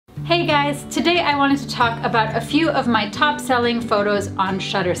Hey guys, today I wanted to talk about a few of my top selling photos on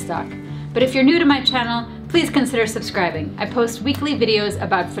Shutterstock. But if you're new to my channel, please consider subscribing. I post weekly videos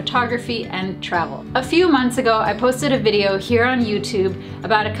about photography and travel. A few months ago, I posted a video here on YouTube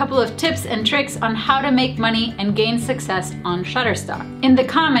about a couple of tips and tricks on how to make money and gain success on Shutterstock. In the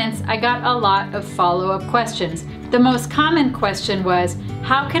comments, I got a lot of follow-up questions. The most common question was,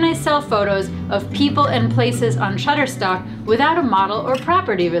 how can I sell photos of people and places on Shutterstock without a model or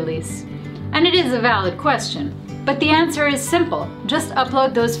property release? And it is a valid question. But the answer is simple. Just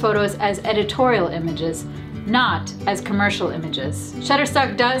upload those photos as editorial images, not as commercial images.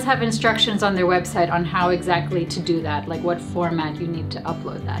 Shutterstock does have instructions on their website on how exactly to do that, like what format you need to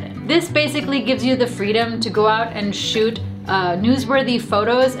upload that in. This basically gives you the freedom to go out and shoot newsworthy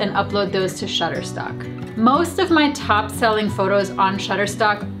photos and upload those to Shutterstock. Most of my top selling photos on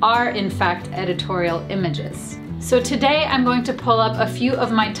Shutterstock are in fact editorial images. So today I'm going to pull up a few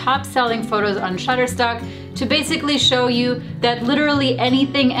of my top selling photos on Shutterstock to basically show you that literally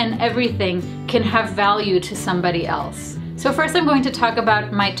anything and everything can have value to somebody else. So first I'm going to talk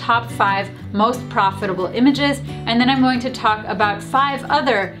about my top 5 most profitable images, and then I'm going to talk about 5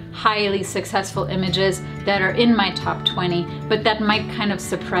 other highly successful images that are in my top 20, but that might kind of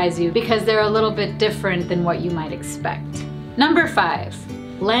surprise you because they're a little bit different than what you might expect. Number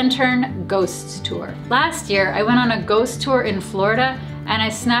 5. Lantern Ghost Tour. Last year, I went on a ghost tour in Florida and I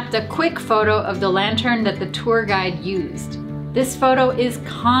snapped a quick photo of the lantern that the tour guide used. This photo is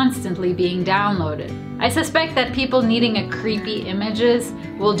constantly being downloaded. I suspect that people needing a creepy images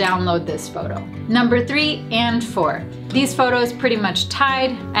will download this photo. Number 3 and 4. These photos pretty much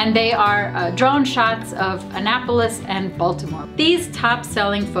tied, and they are drone shots of Annapolis and Baltimore. These top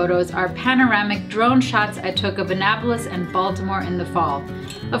selling photos are panoramic drone shots I took of Annapolis and Baltimore in the fall.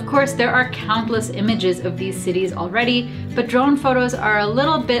 Of course, there are countless images of these cities already, but drone photos are a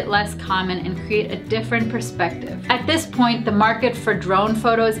little bit less common and create a different perspective. At this point, the market for drone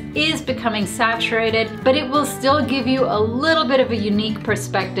photos is becoming saturated, but it will still give you a little bit of a unique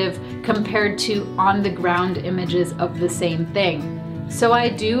perspective compared to on-the-ground images of the same thing. So I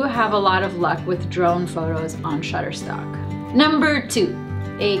do have a lot of luck with drone photos on Shutterstock. Number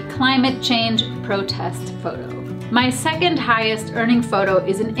 2, a climate change protest photo. My second highest earning photo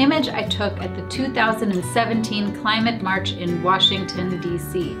is an image I took at the 2017 Climate March in Washington,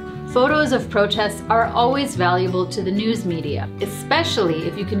 D.C. Photos of protests are always valuable to the news media, especially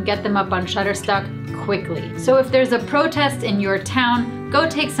if you can get them up on Shutterstock quickly. So if there's a protest in your town, go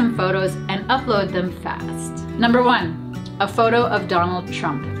take some photos and upload them fast. Number 1. A photo of Donald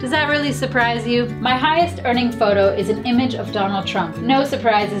Trump. Does that really surprise you? My highest earning photo is an image of Donald Trump. No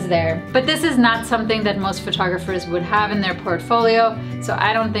surprises there. But this is not something that most photographers would have in their portfolio, so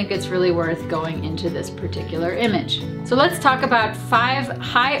I don't think it's really worth going into this particular image. So let's talk about 5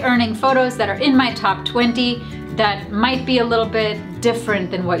 high earning photos that are in my top 20 that might be a little bit different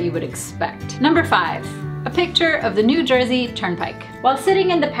than what you would expect. Number 5. A picture of the New Jersey Turnpike. While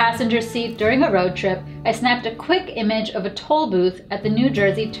sitting in the passenger seat during a road trip, I snapped a quick image of a toll booth at the New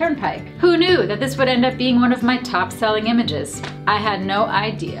Jersey Turnpike. Who knew that this would end up being one of my top selling images? I had no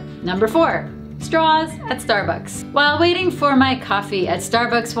idea. Number 4. Straws at Starbucks. While waiting for my coffee at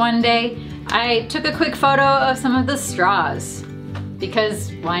Starbucks one day, I took a quick photo of some of the straws.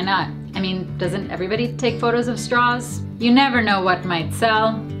 Because why not? I mean, doesn't everybody take photos of straws? You never know what might sell,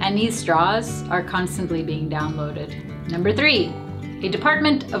 and these straws are constantly being downloaded. Number 3, a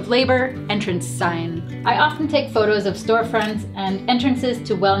Department of Labor entrance sign. I often take photos of storefronts and entrances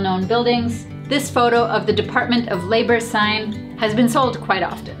to well-known buildings. This photo of the Department of Labor sign has been sold quite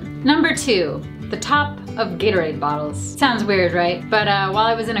often. Number 2, the top of Gatorade bottles. Sounds weird, right? But while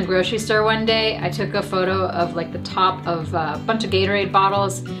I was in a grocery store one day, I took a photo of like the top of a bunch of Gatorade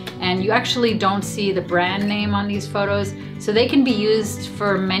bottles, and you actually don't see the brand name on these photos, so they can be used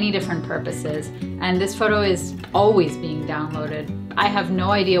for many different purposes. And this photo is always being downloaded. I have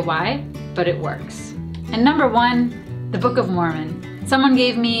no idea why, but it works. And number 1, the Book of Mormon. Someone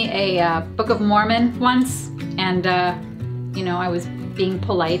gave me a Book of Mormon once, and you know, I was being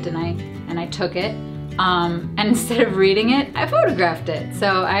polite and I took it. And instead of reading it, I photographed it.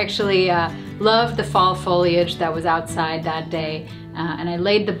 So I actually loved the fall foliage that was outside that day. And I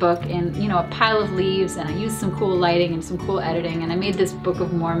laid the book in, you know, a pile of leaves, and I used some cool lighting and some cool editing, and I made this Book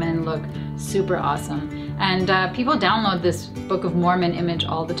of Mormon look super awesome. And people download this Book of Mormon image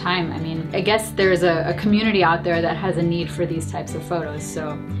all the time. I mean, I guess there's a community out there that has a need for these types of photos.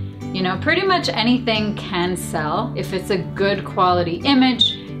 So, you know, pretty much anything can sell if it's a good quality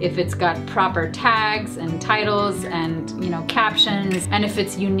image if it's got proper tags and titles and, you know, captions, and if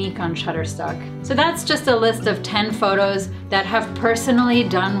it's unique on Shutterstock. So that's just a list of 10 photos that have personally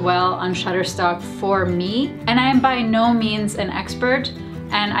done well on Shutterstock for me. And I am by no means an expert,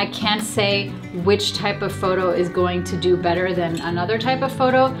 and I can't say which type of photo is going to do better than another type of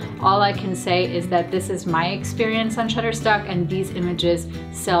photo. All I can say is that this is my experience on Shutterstock, and these images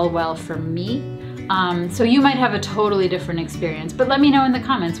sell well for me. So you might have a totally different experience, but let me know in the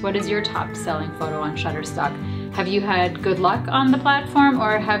comments, what is your top selling photo on Shutterstock? Have you had good luck on the platform,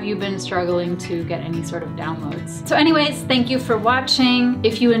 or have you been struggling to get any sort of downloads? So anyways, thank you for watching.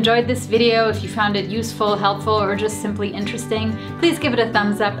 If you enjoyed this video, if you found it useful, helpful, or just simply interesting, please give it a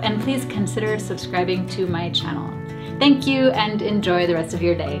thumbs up and please consider subscribing to my channel. Thank you and enjoy the rest of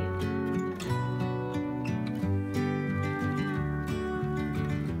your day.